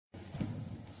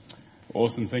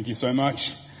Awesome. Thank you so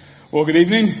much. Well, good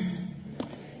evening.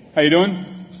 How you doing?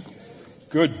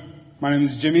 Good. My name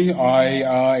is Jimmy.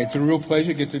 It's a real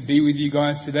pleasure to get to be with you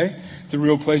guys today. It's a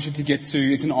real pleasure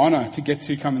it's an honor to get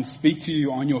to come and speak to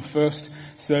you on your first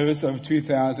service of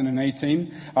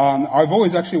 2018. I've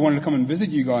always actually wanted to come and visit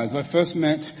you guys. I first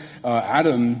met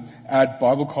Adam at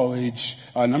Bible college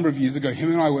a number of years ago.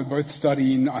 Him and I were both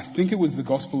studying, I think it was the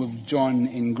Gospel of John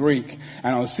in Greek,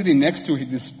 and I was sitting next to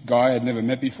this guy I'd never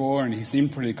met before, and he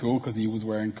seemed pretty cool because he was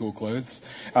wearing cool clothes.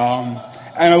 And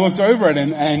I looked over at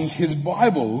him, and his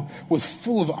Bible was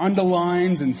full of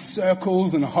underlines and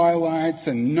circles and highlights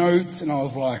and notes, and I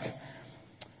was like,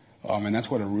 oh man, that's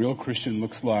what a real Christian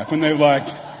looks like.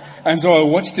 And so I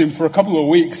watched him for a couple of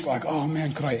weeks, like, oh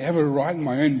man, could I ever write in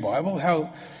my own Bible?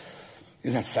 How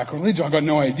is that sacrilege? I got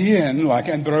no idea.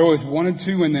 But I always wanted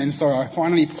to, and then so I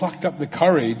finally plucked up the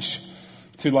courage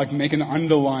to make an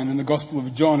underline in the Gospel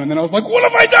of John, and then I was like, what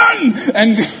have I done?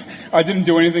 And I didn't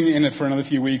do anything in it for another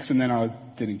few weeks, and then I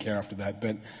didn't care after that,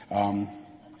 but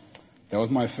that was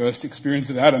my first experience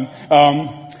of Adam.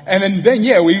 And then Ben,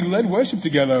 we led worship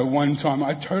together one time.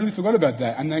 I totally forgot about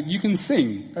that. And that you can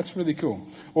sing. That's really cool.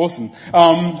 Awesome.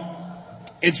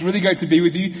 It's really great to be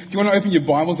with you. Do you want to open your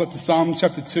Bibles up to Psalm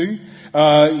chapter 2?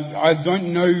 I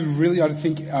don't know really, I don't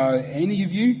think, any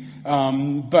of you,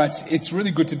 but it's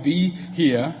really good to be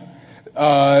here.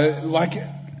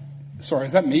 Sorry,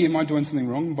 is that me? Am I doing something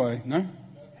wrong no?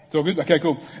 It's all good? Okay,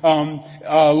 cool.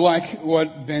 Like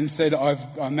what Ben said,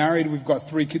 I'm married. We've got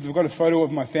 3 kids. We've got a photo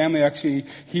of my family actually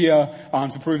here,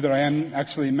 to prove that I am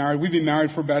actually married. We've been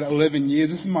married for about 11 years.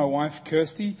 This is my wife,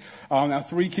 Kirsty. Our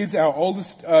 3 kids. Our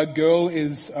oldest, girl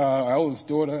is, our oldest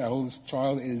daughter, our oldest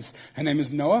child her name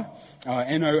is Noah.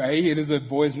 Noa. It is a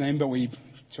boy's name, but we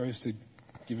chose to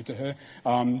give it to her.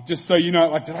 Just so you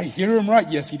know, did I hear him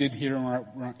right? Yes, he did hear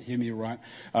me right.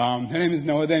 Her name is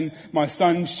Noah. Then my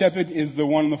son Shepherd is the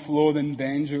one on the floor. Then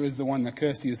Banjo is the one that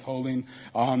Kirsty is holding.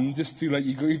 Just to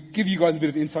give you guys a bit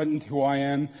of insight into who I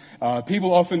am.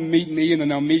 People often meet me and then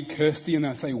they'll meet Kirsty and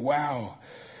they'll say, wow,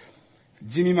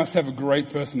 Jimmy must have a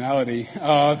great personality,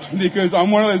 because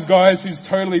I'm one of those guys who's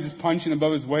totally just punching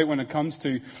above his weight when it comes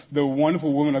to the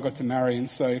wonderful woman I got to marry. And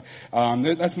so,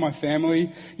 that's my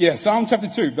family. Yeah, Psalm chapter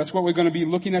 2, that's what we're going to be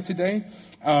looking at today.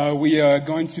 We are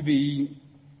going to be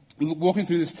walking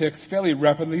through this text fairly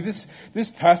rapidly. This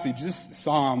passage, this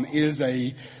psalm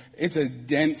it's a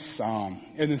dense psalm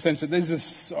in the sense that there's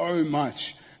just so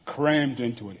much crammed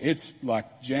into it. It's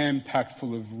jam-packed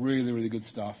full of really, really good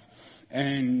stuff.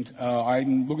 And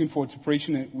I'm looking forward to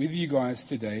preaching it with you guys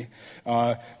today.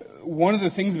 One of the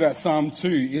things about Psalm 2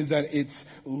 is that it's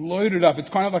loaded up. It's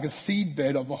kind of like a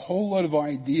seedbed of a whole lot of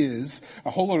ideas,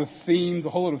 a whole lot of themes, a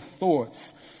whole lot of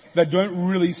thoughts that don't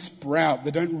really sprout,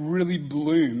 that don't really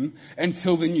bloom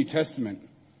until the New Testament.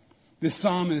 This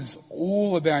psalm is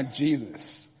all about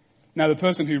Jesus. Now, the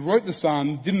person who wrote the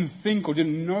psalm didn't think or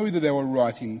didn't know that they were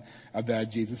writing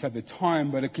about Jesus at the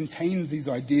time, but it contains these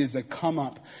ideas that come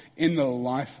up in the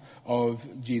life of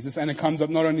Jesus. And it comes up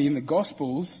not only in the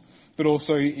Gospels, but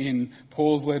also in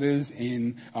Paul's letters,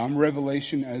 in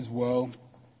Revelation as well.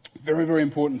 Very, very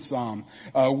important psalm.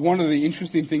 One of the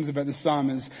interesting things about the psalm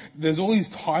is there's all these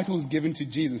titles given to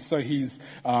Jesus. So he's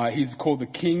called the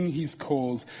King, he's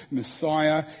called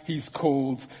Messiah, he's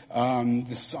called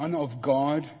the Son of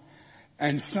God.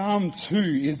 And Psalm 2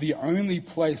 is the only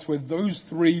place where those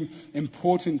 3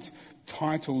 important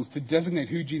titles to designate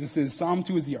who Jesus is, Psalm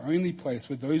 2 is the only place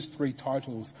where those 3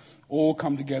 titles all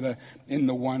come together in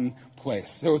the one place.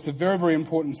 So it's a very, very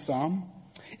important psalm.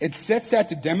 It sets out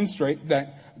to demonstrate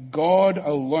that God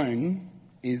alone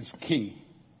is king.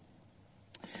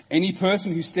 Any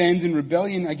person who stands in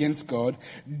rebellion against God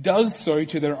does so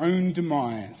to their own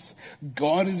demise.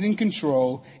 God is in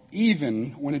control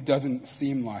even when it doesn't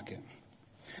seem like it.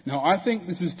 Now, I think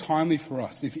this is timely for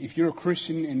us. If you're a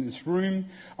Christian in this room,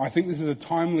 I think this is a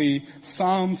timely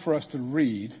psalm for us to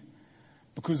read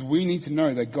because we need to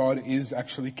know that God is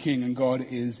actually king and God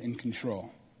is in control.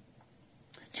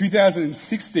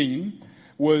 2016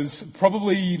 was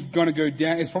probably going to go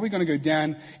down, it's probably going to go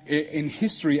down in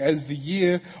history as the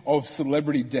year of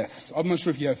celebrity deaths. I'm not sure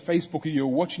if you have Facebook or you're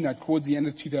watching that towards the end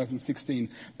of 2016,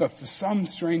 but for some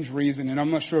strange reason, and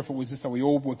I'm not sure if it was just that we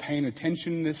all were paying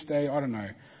attention this day, I don't know.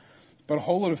 But a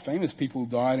whole lot of famous people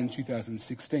died in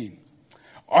 2016.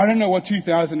 I don't know what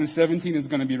 2017 is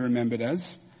going to be remembered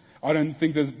as. I don't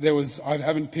think I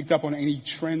haven't picked up on any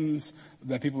trends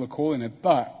that people are calling it,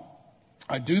 but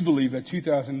I do believe that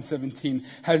 2017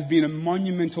 has been a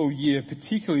monumental year,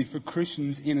 particularly for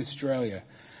Christians in Australia.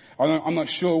 I'm not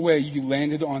sure where you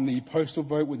landed on the postal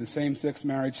vote with the same-sex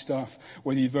marriage stuff,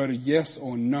 whether you voted yes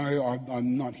or no.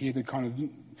 I'm not here to kind of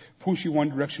push you one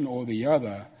direction or the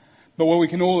other. But what we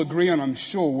can all agree on, I'm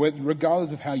sure,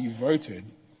 regardless of how you voted,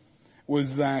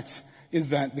 is that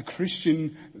the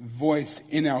Christian voice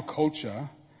in our culture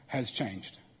has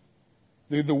changed.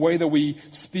 The way that we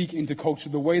speak into culture,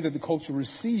 the way that the culture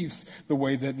receives the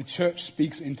way that the church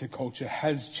speaks into culture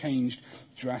has changed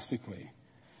drastically.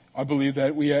 I believe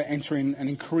that we are entering an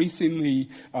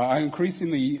increasing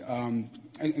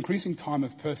time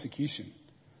of persecution.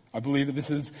 I believe that this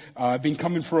has been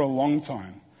coming for a long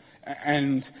time.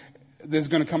 And there's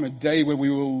going to come a day where we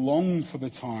will long for the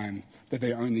time that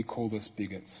they only called us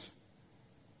bigots.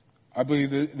 I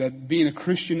believe that being a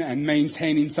Christian and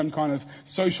maintaining some kind of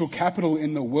social capital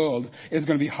in the world is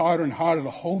going to be harder and harder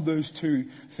to hold those two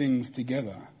things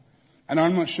together. And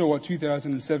I'm not sure what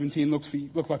 2017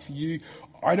 look like for you.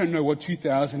 I don't know what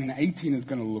 2018 is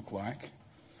going to look like.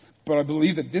 But I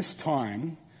believe that this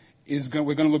time we're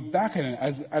going to look back at it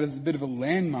as a bit of a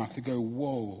landmark to go,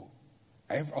 whoa,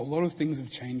 a lot of things have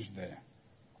changed there.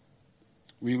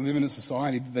 We live in a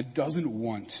society that doesn't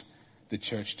want the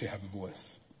church to have a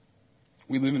voice.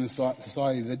 We live in a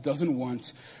society that doesn't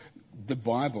want the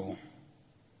Bible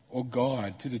or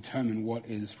God to determine what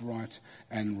is right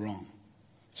and wrong.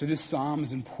 So this psalm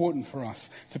is important for us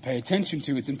to pay attention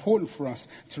to. It's important for us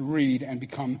to read and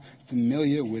become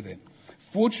familiar with it.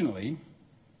 Fortunately,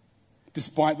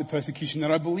 despite the persecution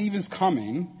that I believe is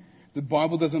coming, the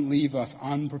Bible doesn't leave us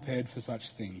unprepared for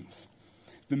such things.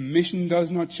 The mission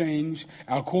does not change.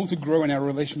 Our call to grow in our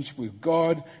relationship with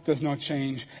God does not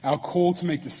change. Our call to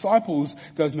make disciples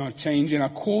does not change. And our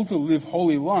call to live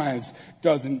holy lives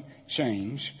doesn't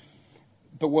change.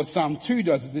 But what Psalm 2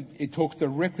 does is it talks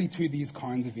directly to these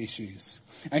kinds of issues.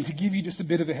 And to give you just a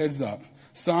bit of a heads up,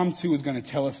 Psalm 2 is going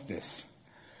to tell us this.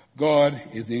 God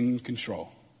is in control.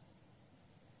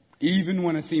 Even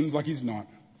when it seems like he's not.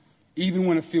 Even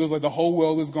when it feels like the whole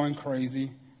world is going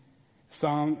crazy.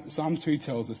 Psalm 2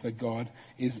 tells us that God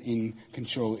is in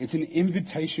control. It's an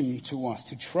invitation to us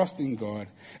to trust in God,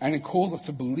 and it calls us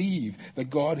to believe that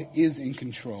God is in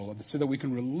control so that we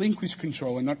can relinquish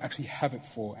control and not actually have it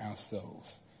for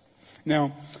ourselves.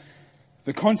 Now,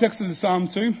 the context of the Psalm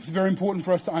 2 is very important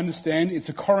for us to understand. It's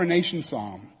a coronation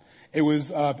psalm. It's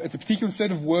a particular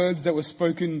set of words that were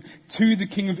spoken to the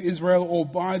king of Israel or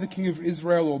by the king of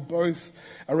Israel or both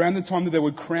around the time that they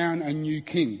would crown a new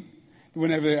king.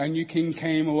 Whenever a new king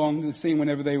came along the scene,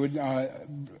 whenever they would, a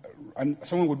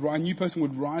new person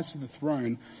would rise to the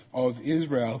throne of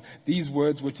Israel, these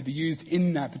words were to be used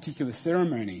in that particular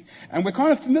ceremony. And we're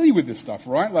kind of familiar with this stuff,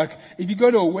 right? Like, if you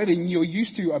go to a wedding, you're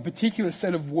used to a particular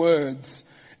set of words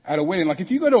at a wedding. Like,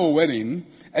 if you go to a wedding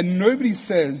and nobody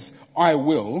says, I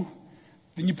will,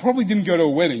 then you probably didn't go to a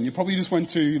wedding. You probably just went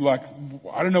to, like,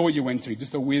 I don't know what you went to,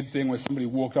 just a weird thing where somebody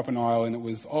walked up an aisle and it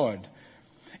was odd.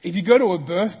 If you go to a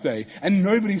birthday and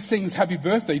nobody sings happy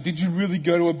birthday, did you really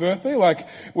go to a birthday? Like,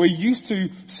 we're used to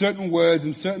certain words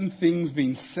and certain things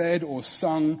being said or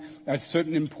sung at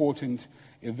certain important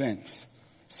events.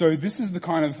 So this is the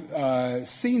kind of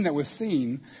scene that we're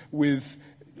seeing with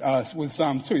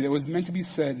Psalm 2 that was meant to be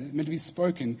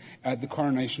spoken at the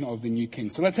coronation of the new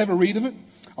king. So let's have a read of it.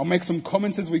 I'll make some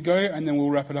comments as we go, and then we'll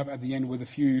wrap it up at the end with a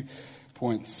few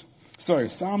points. So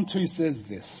Psalm 2 says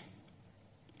this.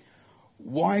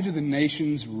 Why do the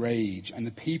nations rage and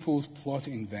the peoples plot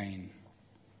in vain?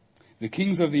 The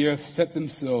kings of the earth set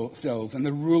themselves and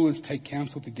the rulers take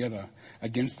counsel together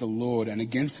against the Lord and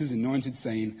against his anointed,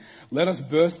 saying, let us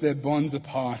burst their bonds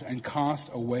apart and cast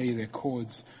away their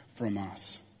cords from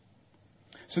us.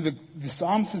 So the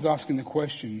psalmist is asking the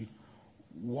question,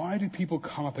 why do people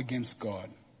come up against God?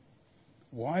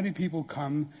 Why do people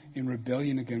come in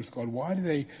rebellion against God? Why do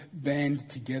they band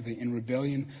together in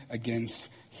rebellion against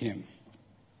him?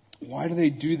 Why do they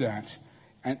do that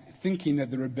and thinking that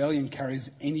the rebellion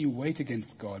carries any weight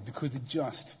against God? Because it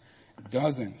just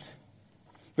doesn't.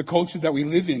 The culture that we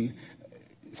live in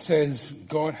says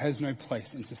God has no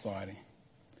place in society.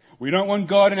 We don't want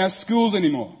God in our schools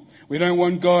anymore. We don't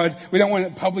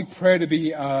want public prayer to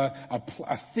be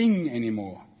a thing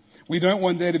anymore. We don't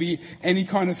want there to be any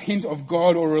kind of hint of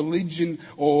God or religion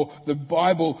or the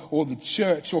Bible or the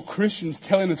church or Christians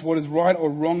telling us what is right or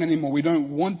wrong anymore. We don't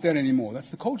want that anymore.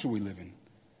 That's the culture we live in.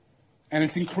 And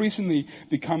it's increasingly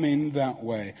becoming that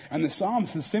way. And the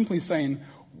psalmist is simply saying,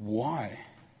 why?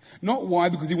 Not why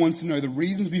because he wants to know the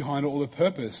reasons behind it or the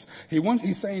purpose.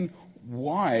 He's saying,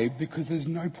 why? Because there's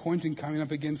no point in coming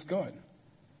up against God.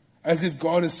 As if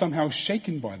God is somehow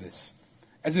shaken by this.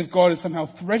 As if God is somehow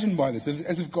threatened by this,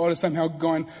 as if God is somehow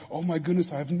going, oh my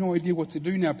goodness, I have no idea what to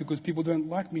do now because people don't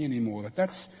like me anymore. Like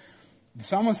the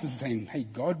psalmist is saying, hey,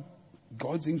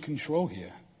 God's in control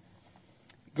here.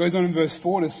 It goes on in verse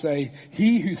 4 to say,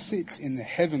 he who sits in the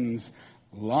heavens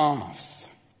laughs.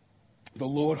 The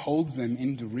Lord holds them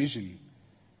in derision.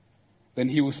 Then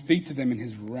he will speak to them in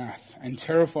his wrath and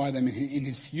terrify them in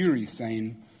his fury,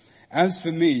 saying, as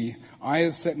for me, I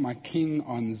have set my king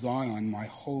on Zion, my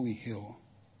holy hill.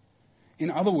 In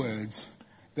other words,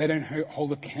 they don't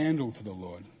hold a candle to the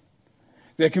Lord.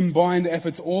 Their combined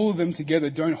efforts, all of them together,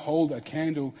 don't hold a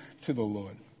candle to the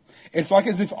Lord. It's like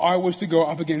as if I was to go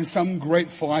up against some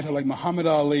great fighter like Muhammad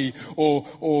Ali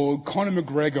or Conor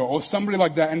McGregor or somebody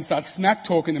like that and start smack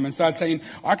talking them and start saying,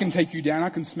 I can take you down, I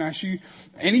can smash you.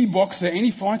 Any boxer, any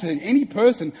fighter, any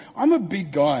person, I'm a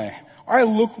big guy. I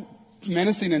look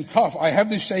menacing and tough. I have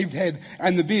the shaved head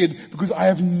and the beard because I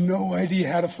have no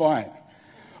idea how to fight.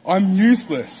 I'm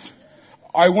useless.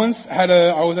 I was at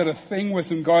a thing where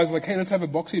some guys were like, hey, let's have a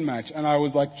boxing match. And I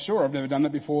was like, sure, I've never done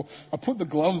that before. I put the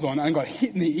gloves on and got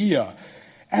hit in the ear.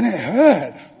 And it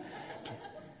hurt.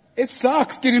 It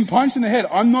sucks getting punched in the head.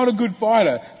 I'm not a good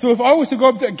fighter. So if I was to go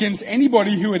up against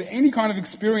anybody who had any kind of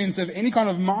experience of any kind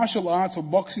of martial arts or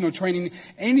boxing or training,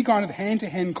 any kind of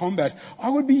hand-to-hand combat, I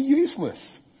would be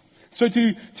useless. So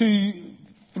to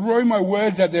throw my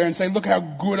words out there and say, look how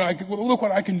good look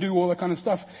what I can do, all that kind of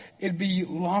stuff, it'd be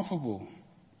laughable.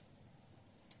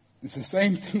 It's the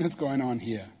same thing that's going on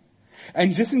here.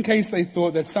 And just in case they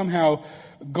thought that somehow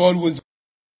God was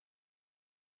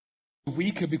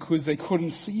weaker because they couldn't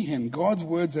see him, God's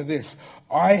words are this: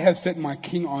 I have set my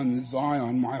king on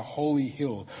Zion, my holy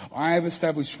hill. I have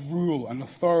established rule and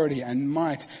authority and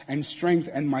might and strength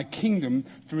and my kingdom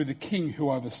through the king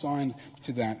who I've assigned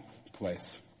to that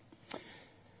place.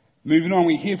 Moving on,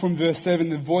 we hear from verse 7,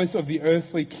 the voice of the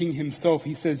earthly king himself.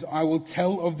 He says, I will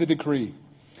tell of the decree.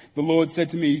 The Lord said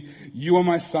to me, you are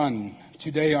my son.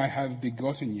 Today I have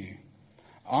begotten you.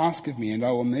 Ask of me, and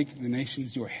I will make the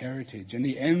nations your heritage, and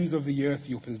the ends of the earth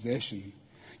your possession.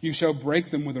 You shall break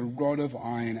them with a rod of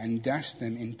iron and dash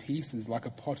them in pieces like a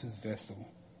potter's vessel.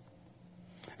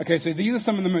 Okay, so these are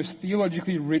some of the most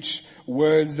theologically rich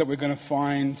words that we're going to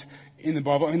find in the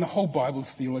Bible. I mean, the whole Bible's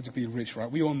theologically rich, right?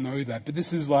 We all know that. But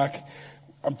this is like,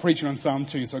 I'm preaching on Psalm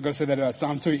 2, so I've got to say that about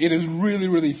Psalm 2. It is really,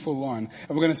 really full on. And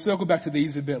we're going to circle back to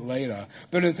these a bit later.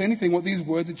 But if anything, what these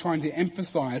words are trying to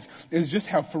emphasize is just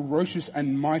how ferocious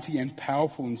and mighty and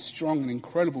powerful and strong and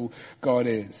incredible God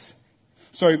is.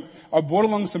 So I brought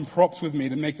along some props with me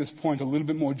to make this point a little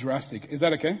bit more drastic. Is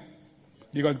that okay?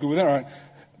 You guys good with that? All right.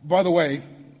 By the way,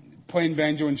 playing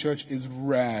banjo in church is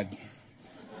rad.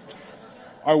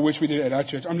 I wish we did it at our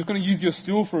church. I'm just going to use your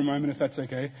stool for a moment if that's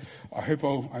okay. I hope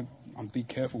I'll be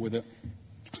careful with it.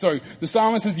 So the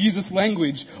psalmist has used this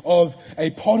language of a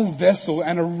potter's vessel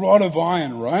and a rod of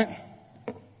iron, right?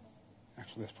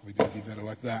 Actually, that's probably going to be better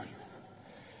like that.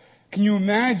 Can you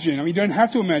imagine? I mean, you don't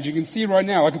have to imagine. You can see it right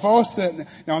now. Like if I was to,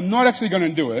 now I'm not actually going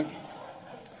to do it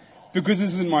because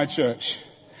this isn't my church.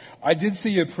 I did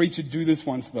see a preacher do this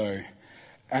once though,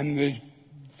 and the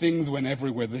things went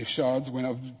everywhere. The shards went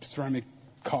of ceramic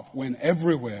cup went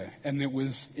everywhere, and it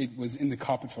was in the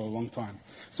carpet for a long time.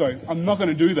 So I'm not going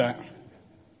to do that.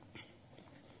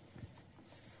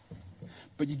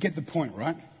 But you get the point,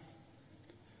 right?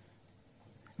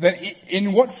 That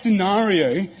in what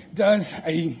scenario does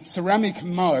a ceramic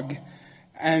mug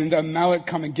and a mallet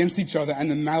come against each other and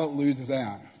the mallet loses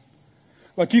out?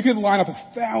 Like you could line up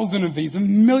 1,000 of these,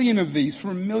 1,000,000 of these for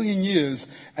 1,000,000 years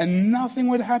and nothing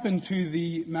would happen to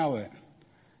the mallet.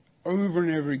 Over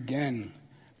and over again.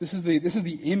 This is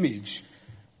the image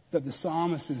that the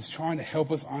psalmist is trying to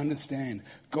help us understand.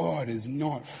 God is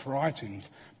not frightened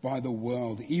by the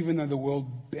world, even though the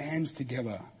world bands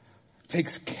together,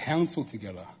 takes counsel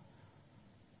together,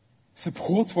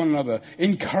 supports one another,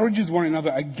 encourages one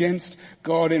another against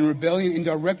God in rebellion, in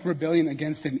direct rebellion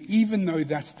against him. Even though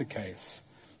that's the case,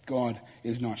 God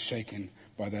is not shaken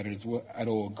by that at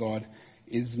all. God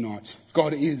is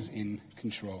in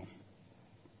control.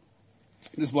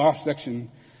 This last section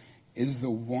is the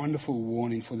wonderful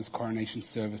warning for this coronation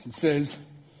service. It says,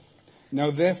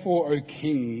 now therefore, O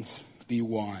kings, be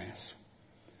wise.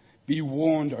 Be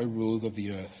warned, O rulers of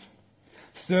the earth.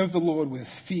 Serve the Lord with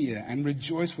fear and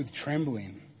rejoice with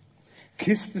trembling.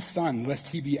 Kiss the Son, lest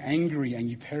he be angry and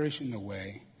you perish in the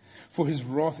way, for his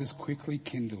wrath is quickly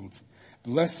kindled.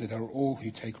 Blessed are all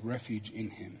who take refuge in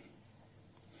him.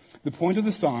 The point of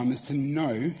the psalm is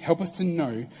to help us to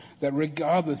know that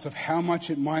regardless of how much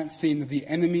it might seem that the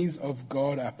enemies of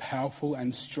God are powerful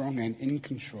and strong and in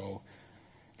control,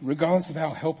 regardless of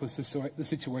how helpless the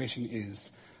situation is,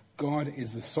 God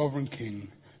is the sovereign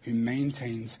king who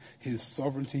maintains his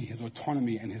sovereignty, his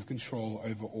autonomy, and his control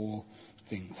over all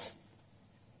things.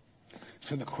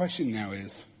 So the question now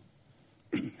is,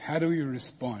 how do we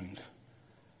respond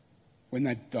when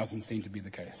that doesn't seem to be the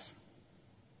case?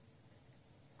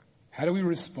 How do we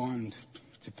respond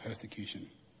to persecution?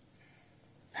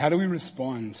 How do we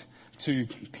respond to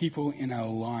people in our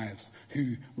lives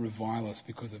who revile us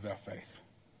because of our faith?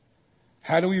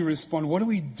 How do we respond? What do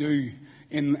we do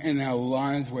in our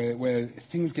lives where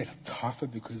things get tougher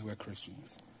because we're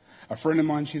Christians? A friend of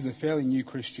mine, she's a fairly new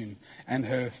Christian, and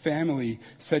her family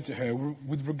said to her,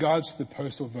 with regards to the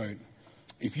postal vote,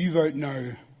 if you vote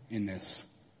no in this,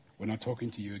 we're not talking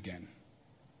to you again.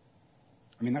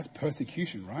 I mean, that's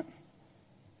persecution, right?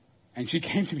 And she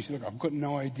came to me, she's like, I've got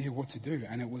no idea what to do.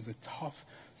 And it was a tough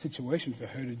situation for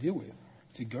her to deal with,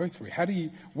 to go through.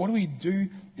 What do we do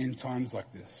in times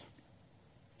like this?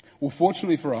 Well,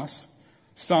 fortunately for us,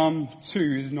 Psalm 2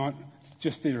 is not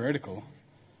just theoretical,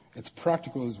 it's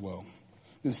practical as well.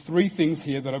 There's 3 things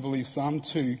here that I believe Psalm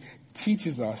 2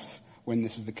 teaches us when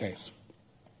this is the case.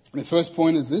 The first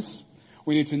point is this: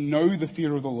 we need to know the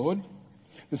fear of the Lord.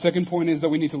 The second point is that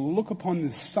we need to look upon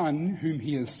the Son whom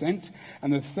he has sent.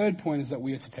 And the third point is that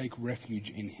we are to take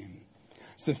refuge in him.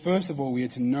 So first of all, we are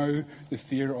to know the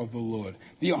fear of the Lord.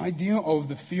 The idea of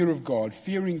the fear of God,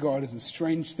 fearing God, is a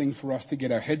strange thing for us to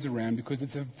get our heads around because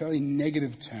it's a fairly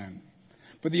negative term.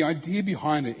 But the idea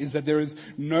behind it is that there is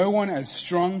no one as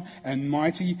strong and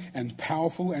mighty and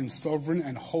powerful and sovereign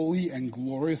and holy and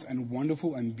glorious and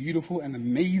wonderful and beautiful and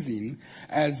amazing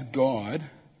as God.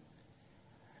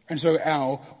 And so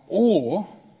our awe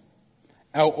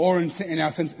in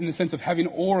the sense of having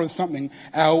awe of something,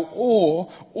 our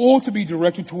awe ought to be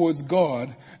directed towards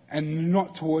God and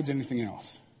not towards anything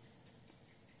else.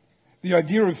 The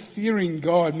idea of fearing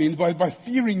God means by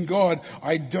fearing God,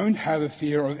 I don't have a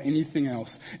fear of anything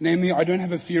else. Namely, I don't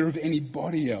have a fear of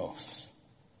anybody else.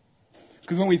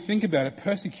 Because when we think about it,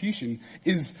 persecution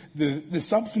is, the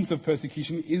substance of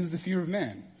persecution is the fear of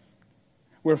man.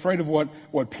 We're afraid of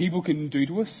what people can do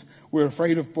to us. We're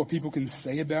afraid of what people can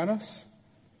say about us.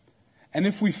 And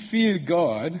if we fear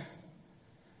God,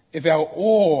 if our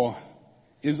awe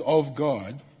is of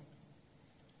God,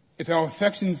 if our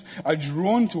affections are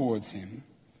drawn towards him,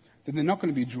 then they're not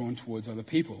going to be drawn towards other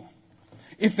people.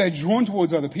 If they're drawn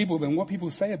towards other people, then what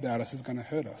people say about us is going to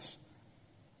hurt us.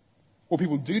 What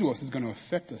people do to us is going to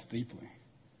affect us deeply.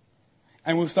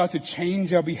 And we'll start to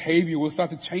change our behavior. We'll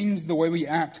start to change the way we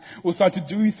act. We'll start to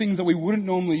do things that we wouldn't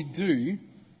normally do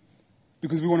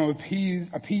because we want to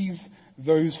appease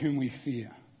those whom we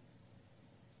fear.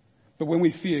 But when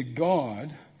we fear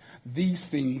God, these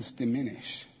things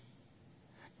diminish.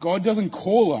 God doesn't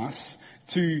call us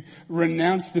to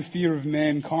renounce the fear of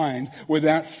mankind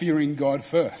without fearing God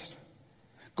first.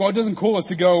 God doesn't call us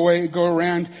to go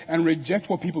around and reject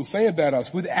what people say about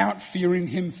us without fearing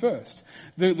him first.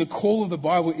 The call of the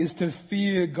Bible is to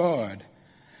fear God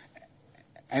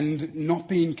and not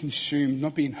being consumed,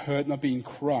 not being hurt, not being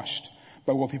crushed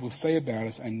by what people say about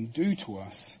us and do to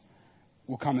us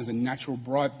will come as a natural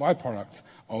byproduct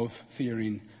of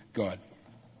fearing God.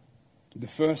 The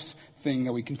first thing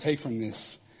that we can take from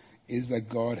this is that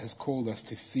God has called us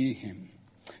to fear him.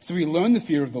 So we learn the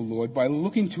fear of the Lord by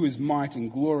looking to his might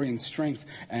and glory and strength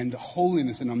and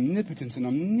holiness and omnipotence and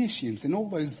omniscience and all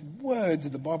those words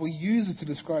that the Bible uses to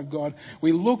describe God.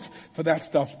 We look for that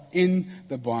stuff in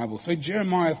the Bible. So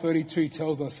Jeremiah 32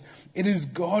 tells us, it is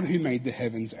God who made the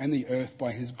heavens and the earth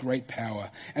by his great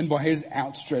power and by his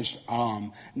outstretched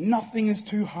arm. Nothing is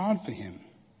too hard for him.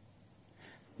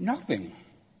 Nothing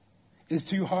is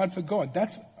too hard for God.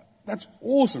 That's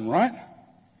awesome, right?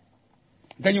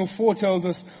 Daniel 4 tells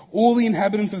us, all the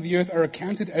inhabitants of the earth are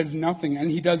accounted as nothing,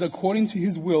 and he does according to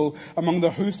his will among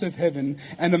the hosts of heaven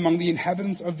and among the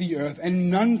inhabitants of the earth, and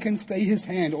none can stay his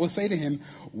hand or say to him,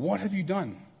 what have you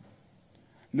done?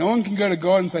 No one can go to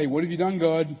God and say, what have you done,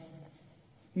 God?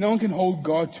 No one can hold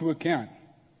God to account.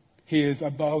 He is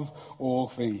above all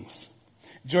things.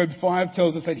 Job 5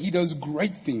 tells us that he does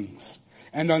great things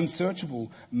and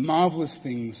unsearchable, marvelous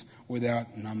things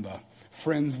without number.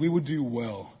 Friends, we would do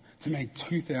well to make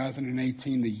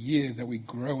 2018 the year that we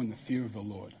grow in the fear of the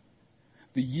Lord.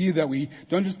 The year that we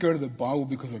don't just go to the Bible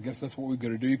because I guess that's what we've got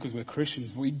to do because we're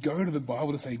Christians. We go to the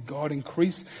Bible to say, God,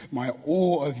 increase my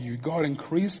awe of you. God,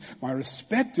 increase my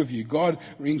respect of you. God,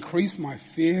 increase my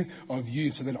fear of you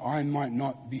so that I might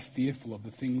not be fearful of the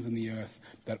things in the earth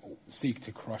that seek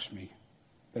to crush me,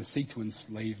 that seek to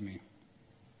enslave me.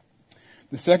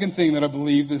 The second thing that I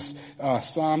believe this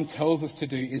psalm tells us to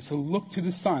do is to look to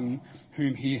the Son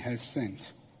whom he has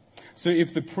sent. So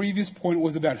if the previous point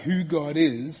was about who God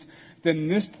is, then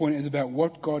this point is about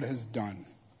what God has done.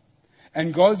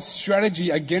 And God's strategy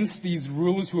against these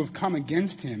rulers who have come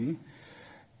against him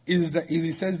is that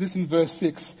he says this in verse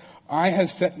 6, I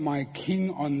have set my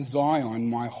king on Zion,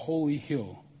 my holy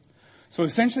hill. So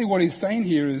essentially what he's saying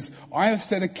here is, I have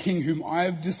set a king whom I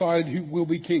have decided who will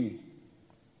be king.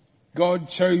 God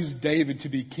chose David to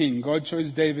be king. God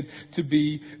chose David to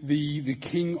be the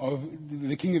king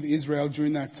of Israel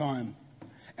during that time.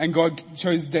 And God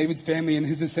chose David's family and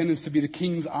his descendants to be the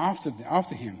kings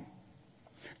after him.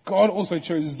 God also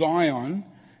chose Zion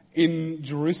in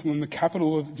Jerusalem,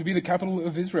 to be the capital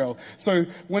of Israel. So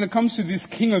when it comes to this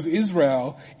king of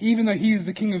Israel, even though he is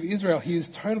the king of Israel, he is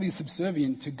totally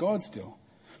subservient to God still.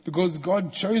 Because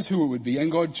God chose who it would be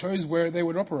and God chose where they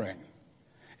would operate.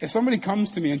 If somebody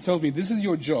comes to me and tells me, this is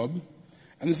your job,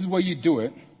 and this is where you do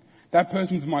it, that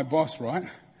person's my boss, right?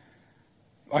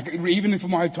 Like, even if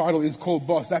my title is called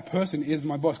boss, that person is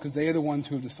my boss, because they are the ones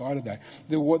who have decided that.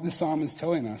 What the psalm is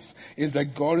telling us is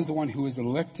that God is the one who has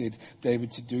elected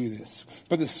David to do this.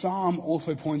 But the psalm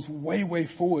also points way, way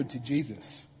forward to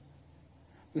Jesus.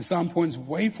 The psalm points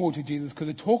way forward to Jesus because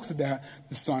it talks about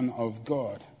the Son of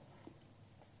God.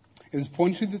 It is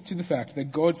pointing to the fact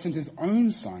that God sent his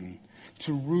own Son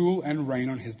to rule and reign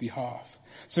on his behalf.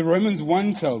 So Romans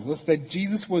 1 tells us that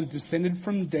Jesus was descended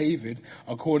from David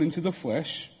according to the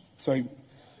flesh, so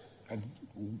a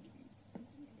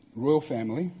royal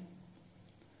family,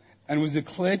 and was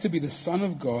declared to be the Son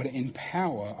of God in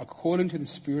power according to the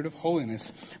Spirit of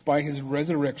holiness by his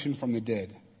resurrection from the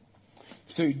dead.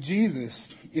 So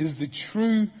Jesus is the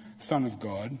true Son of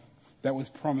God that was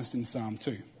promised in Psalm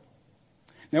 2.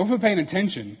 Now, if we're paying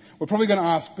attention, we're probably going to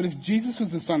ask, but if Jesus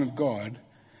was the Son of God,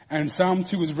 and Psalm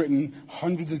 2 was written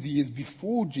hundreds of years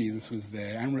before Jesus was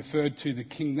there and referred to the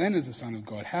king then as the Son of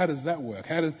God, how does that work?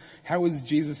 How is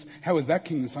that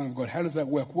king the Son of God? How does that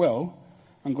work? Well,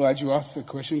 I'm glad you asked the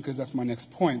question because that's my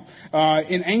next point.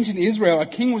 In ancient Israel, a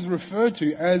king was referred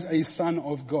to as a son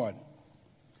of God.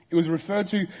 He was referred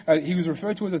to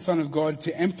as a son of God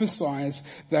to emphasize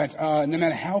that no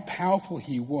matter how powerful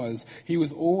he was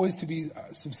always to be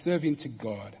subservient to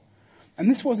God. And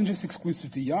this wasn't just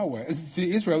exclusive to Yahweh, to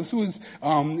Israel. This was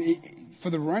for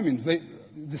the Romans. The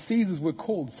Caesars were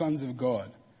called sons of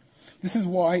God. This is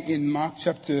why in Mark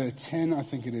chapter 10, Mark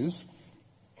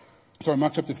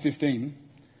chapter 15,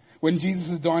 when Jesus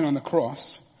is dying on the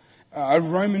cross, a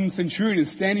Roman centurion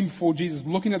is standing before Jesus,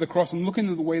 looking at the cross and looking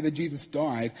at the way that Jesus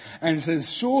died, and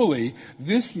says, surely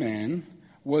this man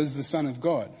was the Son of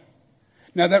God.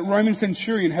 Now that Roman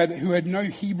centurion who had no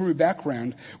Hebrew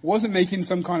background wasn't making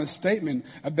some kind of statement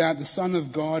about the Son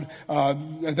of God,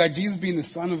 that Jesus being the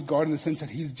Son of God in the sense that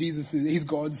he's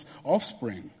God's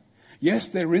offspring. Yes,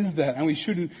 there is that, and we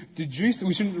shouldn't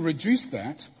reduce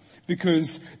that,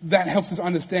 because that helps us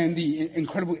understand the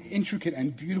incredible, intricate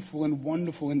and beautiful and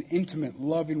wonderful and intimate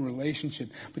loving relationship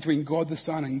between God the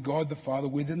Son and God the Father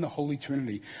within the Holy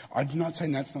Trinity. I'm not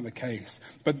saying that's not the case,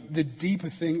 but the deeper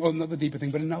thing, or not the deeper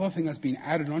thing, but another thing that's been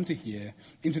added onto here,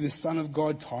 into the Son of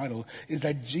God title, is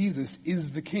that Jesus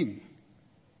is the King.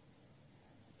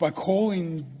 By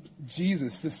calling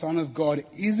Jesus the Son of God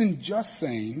isn't just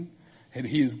saying that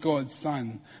he is God's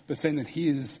Son, but saying that he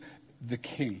is the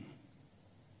King.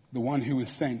 The one who was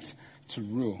sent to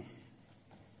rule.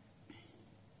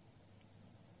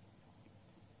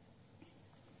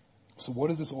 So what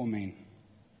does this all mean?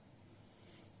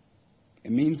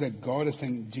 It means that God has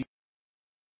sent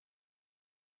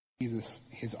Jesus,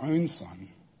 his own Son,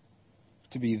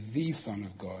 to be the Son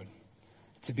of God,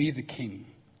 to be the King.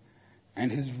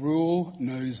 And his rule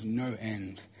knows no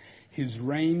end. His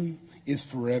reign is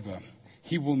forever.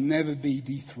 He will never be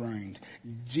dethroned.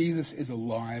 Jesus is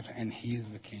alive and he is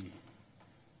the King.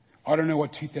 I don't know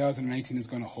what 2018 is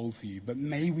going to hold for you, but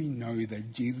may we know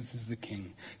that Jesus is the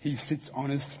King. He sits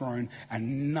on his throne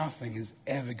and nothing is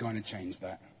ever going to change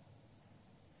that.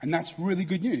 And that's really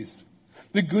good news.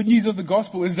 The good news of the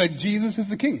gospel is that Jesus is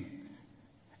the King.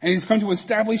 And he's come to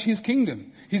establish his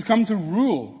kingdom. He's come to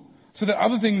rule so that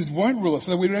other things won't rule us,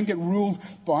 so that we don't get ruled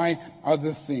by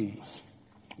other things.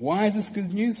 Why is this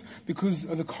good news? Because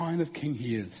of the kind of king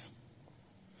he is.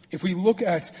 If we look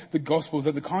at the Gospels,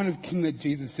 at the kind of king that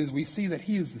Jesus is, we see that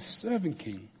he is the servant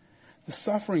king, the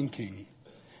suffering king,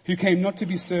 who came not to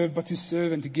be served but to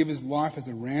serve and to give his life as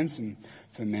a ransom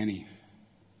for many.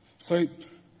 So,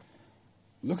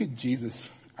 look at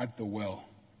Jesus at the well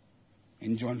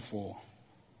in John 4,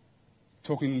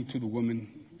 talking to the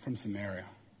woman from Samaria.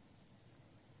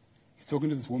 He's talking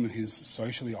to this woman who's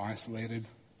socially isolated,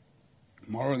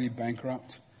 morally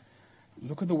bankrupt.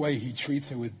 Look at the way he treats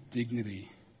her with dignity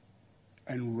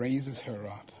and raises her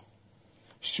up.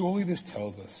 Surely this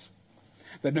tells us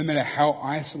that no matter how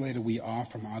isolated we are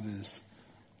from others,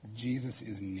 Jesus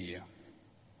is near.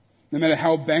 No matter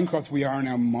how bankrupt we are in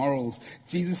our morals,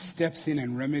 Jesus steps in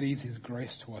and remedies his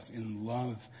grace to us in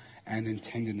love and in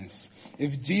tenderness.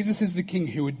 If Jesus is the king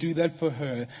who would do that for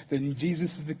her, then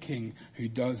Jesus is the king who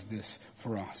does this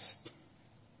for us.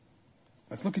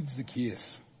 Let's look at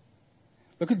Zacchaeus.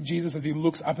 Look at Jesus as he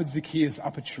looks up at Zacchaeus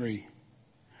up a tree.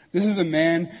 This is a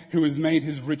man who has made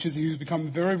his riches, who's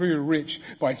become very, very rich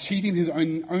by cheating his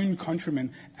own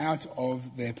countrymen out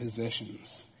of their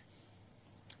possessions.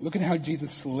 Look at how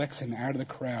Jesus selects him out of the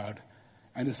crowd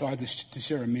and decides to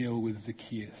share a meal with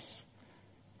Zacchaeus.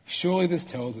 Surely this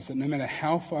tells us that no matter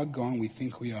how far gone we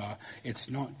think we are, it's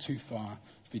not too far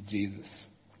for Jesus.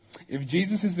 If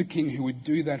Jesus is the king who would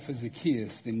do that for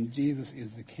Zacchaeus, then Jesus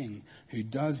is the king who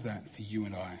does that for you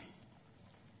and I.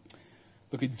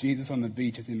 Look at Jesus on the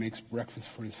beach as he makes breakfast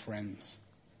for his friends.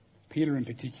 Peter in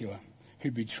particular,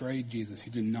 who betrayed Jesus,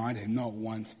 who denied him not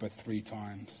once but 3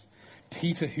 times.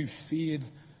 Peter, who feared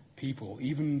people,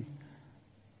 even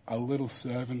a little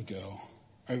servant girl,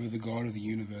 over the God of the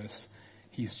universe.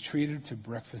 He's treated to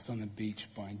breakfast on the beach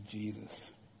by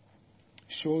Jesus.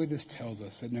 Surely this tells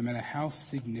us that no matter how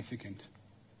significant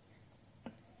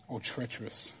or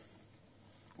treacherous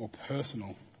or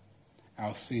personal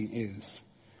our sin is,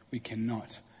 we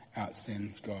cannot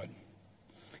out-sin God.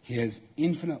 He has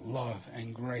infinite love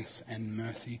and grace and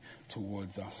mercy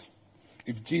towards us.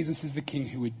 If Jesus is the king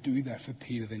who would do that for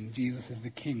Peter, then Jesus is the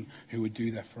king who would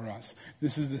do that for us.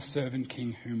 This is the servant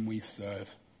king whom we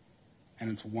serve. And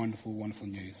it's wonderful, wonderful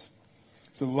news.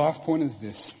 So the last point is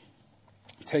this.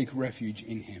 Take refuge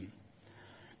in him.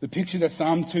 The picture that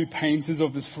Psalm 2 paints is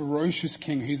of this ferocious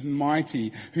king who's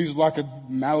mighty, who's like a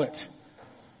mallet.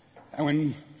 And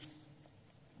when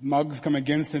mugs come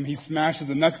against him, he smashes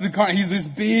them. That's the kind. He's this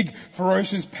big,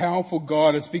 ferocious, powerful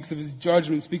God. It speaks of his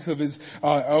judgment, speaks of his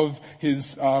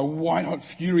white-hot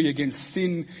fury against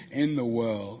sin in the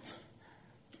world.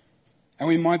 And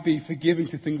we might be forgiven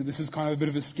to think that this is kind of a bit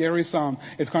of a scary psalm.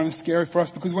 It's kind of scary for us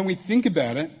because when we think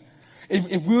about it,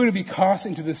 if we were to be cast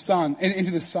into the psalm,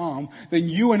 then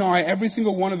you and I, every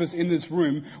single one of us in this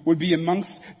room, would be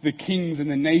amongst the kings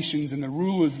and the nations and the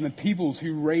rulers and the peoples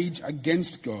who rage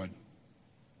against God.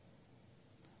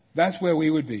 That's where we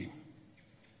would be.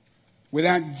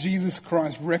 Without Jesus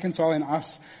Christ reconciling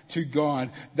us to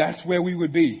God, that's where we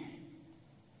would be.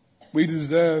 We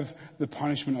deserve the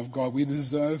punishment of God. We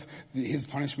deserve his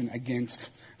punishment against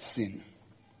sin.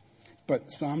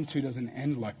 But Psalm 2 doesn't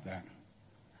end like that.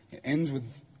 It ends with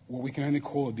what we can only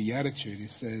call a beatitude.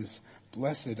 It says,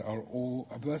 blessed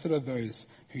are those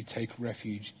who take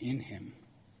refuge in him.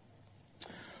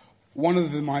 One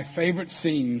of my favorite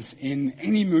scenes in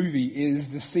any movie is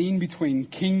the scene between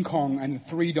King Kong and the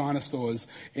 3 dinosaurs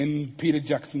in Peter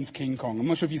Jackson's King Kong. I'm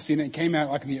not sure if you've seen it. It came out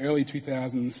like in the early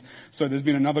 2000s, so there's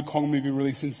been another Kong movie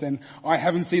released since then. I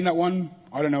haven't seen that one.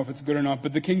 I don't know if it's good or not,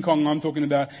 but the King Kong I'm talking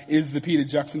about is the Peter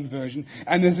Jackson version.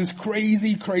 And there's this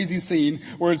crazy, crazy scene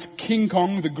where it's King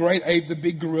Kong, the great ape, the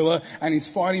big gorilla, and he's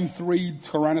fighting 3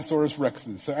 Tyrannosaurus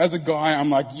Rexes. So as a guy, I'm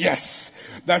like, yes!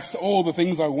 That's all the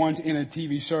things I want in a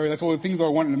TV show. That's all the things I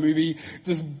want in a movie.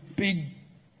 Just big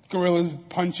gorillas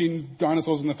punching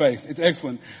dinosaurs in the face. It's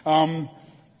excellent. And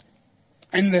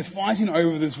they're fighting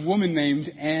over this woman named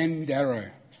Anne Darrow,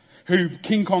 who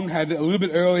King Kong had a little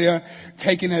bit earlier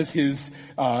taken as his,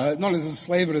 not as a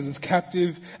slave, but as his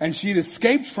captive. And she had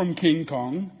escaped from King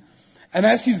Kong. And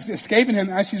as she's escaping him,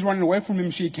 as she's running away from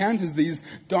him, she encounters these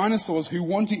dinosaurs who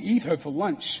want to eat her for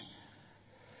lunch.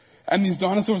 And these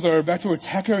dinosaurs are about to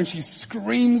attack her, and she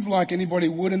screams like anybody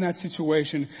would in that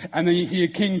situation. And then you hear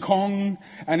King Kong,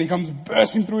 and he comes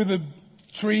bursting through the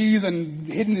trees and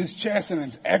hitting his chest, and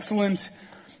it's excellent.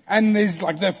 And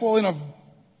they're falling off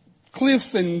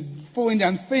cliffs and falling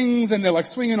down things, and they're like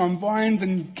swinging on vines,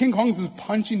 and King Kong's just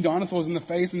punching dinosaurs in the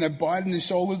face, and they're biting his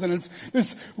shoulders, and it's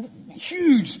this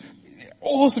huge,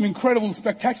 awesome, incredible,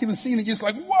 spectacular scene that you're just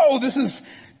like, whoa, this is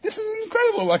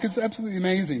incredible. Like, it's absolutely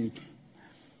amazing.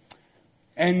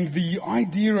 And the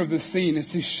idea of the scene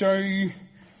is to show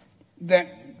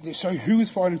who is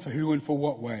fighting for who and for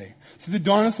what way. So the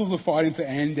dinosaurs are fighting for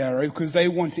Anne Darrow because they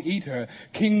want to eat her.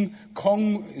 King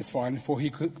Kong is fighting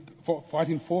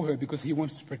for her because he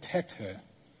wants to protect her.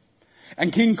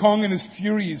 And King Kong in his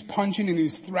fury is punching and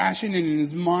he's thrashing and in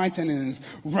his might and in his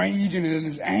rage and in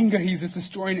his anger he's just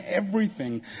destroying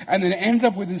everything. And then it ends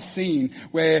up with this scene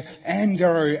where Anne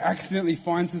Darrow accidentally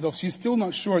finds herself, she's still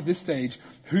not sure at this stage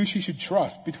who she should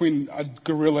trust between a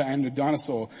gorilla and a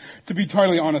dinosaur. To be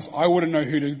totally honest, I wouldn't know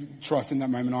who to trust in that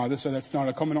moment either, so that's not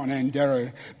a comment on Anne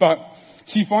Darrow. But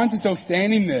she finds herself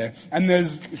standing there, and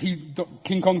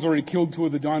King Kong's already killed 2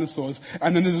 of the dinosaurs,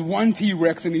 and then there's one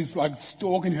T-Rex and he's like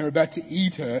stalking her, about to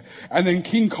eat her, and then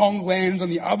King Kong lands on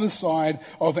the other side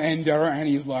of Ann Darrow and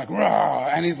he's like, rah,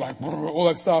 and he's like, all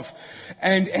that stuff.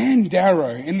 And Ann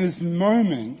Darrow, in this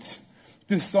moment,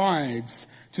 decides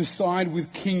to side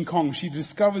with King Kong. She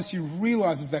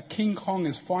realizes that King Kong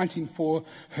is fighting for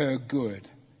her good.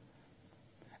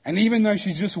 And even though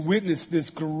she's just witnessed this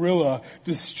gorilla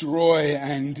destroy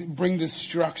and bring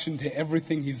destruction to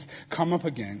everything he's come up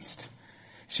against,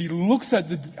 she looks at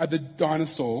the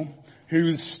dinosaur who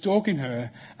is stalking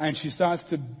her, and she starts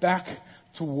to back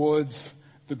towards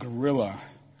the gorilla,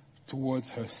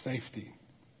 towards her safety.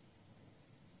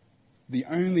 The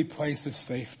only place of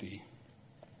safety,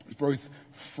 both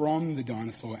from the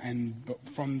dinosaur and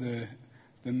from the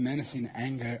menacing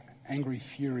angry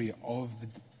fury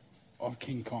of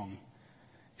King Kong,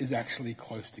 is actually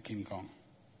close to King Kong.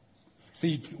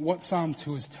 See, what Psalm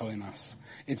 2 is telling us,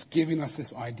 it's giving us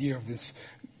this idea of this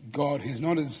God who's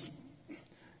not as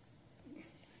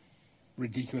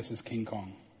ridiculous as King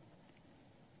Kong,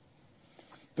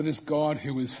 but this God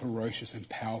who is ferocious and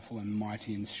powerful and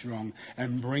mighty and strong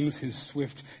and brings his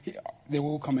swift, there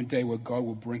will come a day where God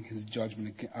will bring his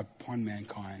judgment upon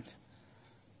mankind.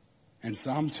 And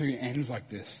Psalm 2 ends like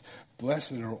this: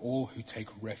 blessed are all who take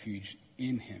refuge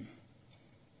in him.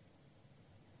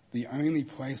 The only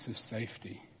place of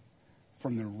safety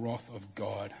from the wrath of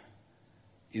God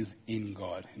is in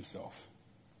God himself.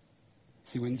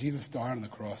 See, when Jesus died on the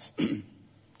cross and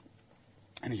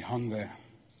he hung there,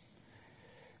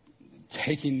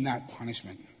 taking that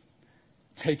punishment,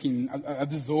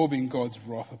 absorbing God's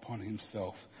wrath upon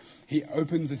himself, he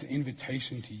opens this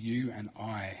invitation to you and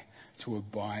I to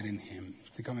abide in him,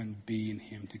 to come and be in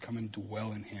him, to come and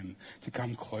dwell in him, to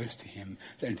come close to him,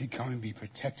 and to come and be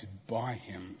protected by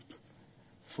him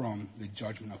from the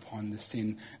judgment upon the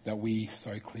sin that we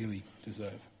so clearly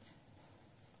deserve.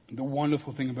 The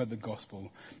wonderful thing about the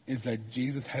gospel is that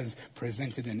Jesus has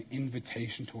presented an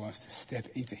invitation to us to step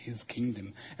into his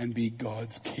kingdom and be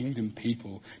God's kingdom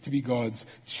people, to be God's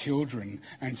children,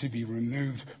 and to be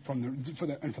removed from for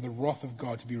the wrath of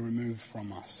God to be removed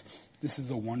from us. This is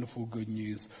the wonderful good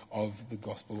news of the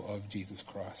gospel of Jesus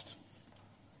Christ.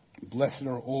 Blessed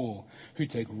are all who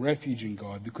take refuge in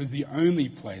God, because the only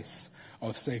place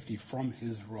of safety from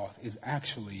his wrath is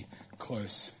actually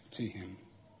close to him.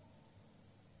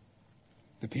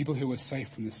 The people who are safe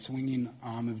from the swinging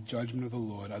arm of judgment of the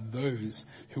Lord are those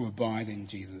who abide in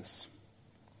Jesus.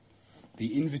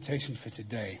 The invitation for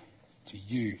today to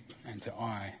you and to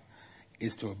I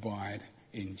is to abide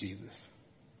in Jesus.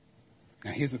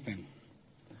 Now here's the thing.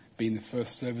 Being the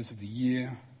first service of the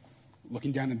year,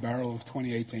 looking down the barrel of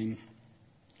 2018,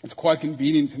 it's quite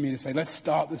convenient for me to say, let's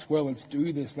start this well, let's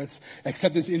do this, let's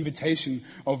accept this invitation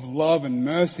of love and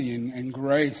mercy and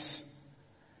grace.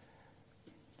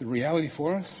 The reality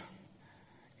for us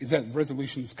is that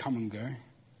resolutions come and go,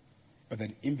 but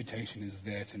that invitation is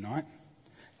there tonight,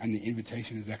 and the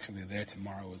invitation is actually there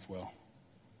tomorrow as well.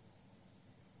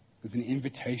 There's an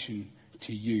invitation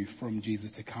to you from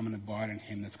Jesus to come and abide in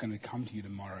him that's going to come to you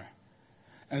tomorrow.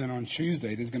 And then on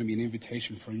Tuesday, there's going to be an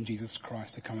invitation from Jesus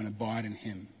Christ to come and abide in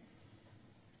him,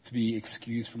 to be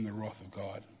excused from the wrath of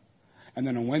God. And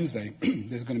then on Wednesday,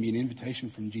 there's going to be an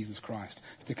invitation from Jesus Christ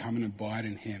to come and abide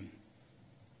in him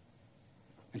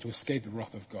and to escape the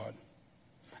wrath of God.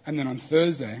 And then on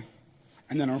Thursday,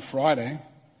 and then on Friday,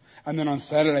 and then on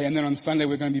Saturday, and then on Sunday,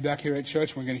 we're going to be back here at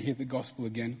church and we're going to hear the gospel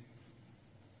again.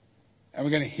 And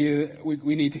we're going to hear,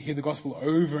 we need to hear the gospel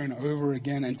over and over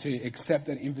again, and to accept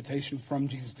that invitation from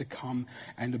Jesus to come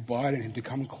and abide in him, to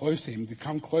come close to him, to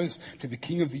come close to the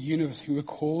King of the universe who we're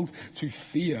called to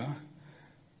fear,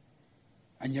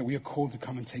 and yet we are called to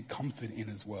come and take comfort in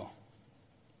as well.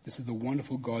 This is the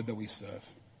wonderful God that we serve.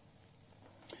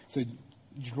 So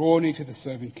draw near to the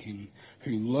servant King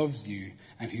who loves you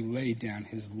and who laid down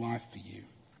his life for you.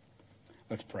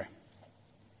 Let's pray.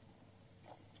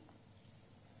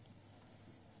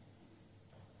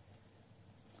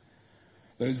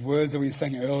 Those words that we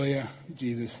sang earlier,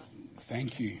 Jesus,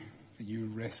 thank you that you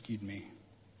rescued me.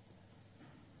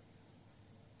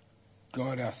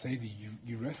 God, our Savior,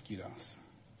 you rescued us.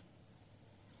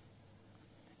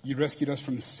 You rescued us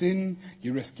from sin.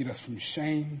 You rescued us from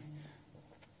shame.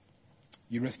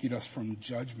 You rescued us from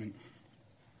judgment.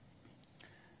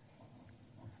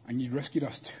 And you rescued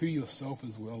us to yourself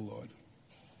as well, Lord.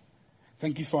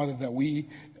 Thank you, Father, that we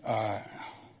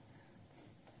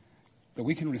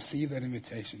can receive that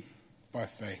invitation by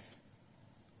faith,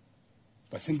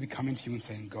 by simply coming to you and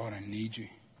saying, God, I need you.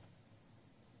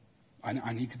 I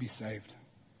need to be saved.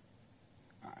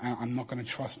 I'm not going to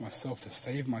trust myself to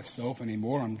save myself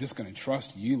anymore. I'm just going to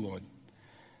trust you, Lord.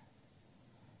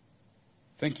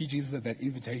 Thank you, Jesus, that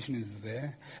invitation is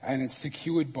there and it's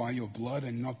secured by your blood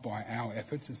and not by our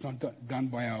efforts. It's not done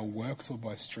by our works or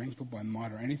by strength or by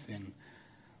might or anything,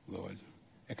 Lord,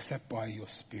 except by your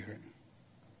Spirit.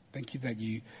 Thank you that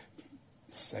you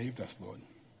saved us, Lord.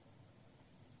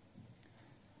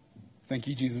 Thank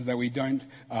you, Jesus, that we don't,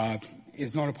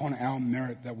 it's not upon our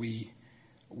merit that we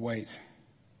wait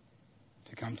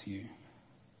to come to you.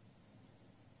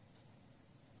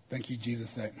 Thank you,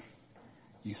 Jesus, that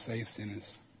you save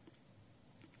sinners.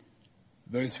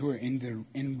 Those who are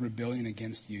in rebellion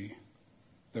against you.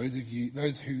 Those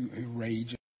who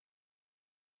rage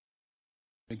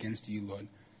against you, Lord.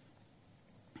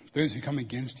 Those who come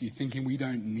against you thinking we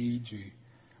don't need you.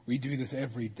 We do this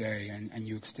every day and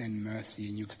you extend mercy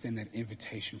and you extend that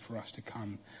invitation for us to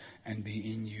come and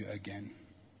be in you again.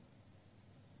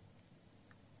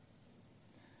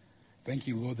 Thank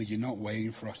you, Lord, that you're not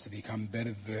waiting for us to become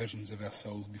better versions of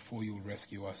ourselves before you'll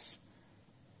rescue us.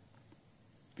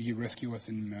 But you rescue us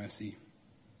in mercy.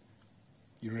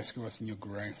 You rescue us in your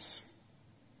grace.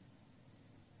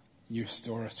 You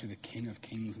restore us to the King of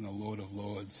Kings and the Lord of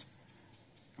Lords.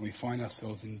 And we find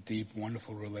ourselves in deep,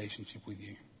 wonderful relationship with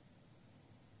you.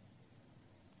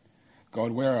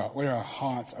 God, where our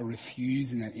hearts are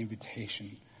refusing that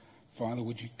invitation, Father,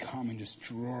 would you come and just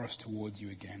draw us towards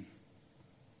you again?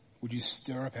 Would you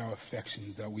stir up our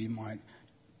affections that we might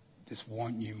just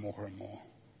want you more and more?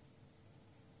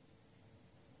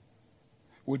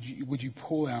 Would you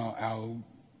pull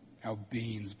our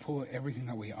beings, pull everything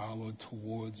that we are, Lord,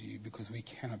 towards you, because we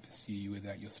cannot pursue you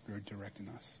without your Spirit directing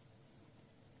us.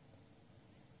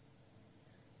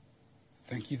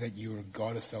 Thank you that you are a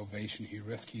God of salvation who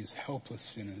rescues helpless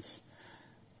sinners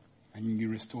and you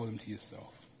restore them to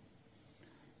yourself.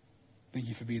 Thank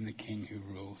you for being the King who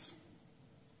rules.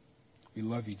 We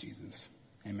love you, Jesus.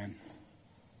 Amen.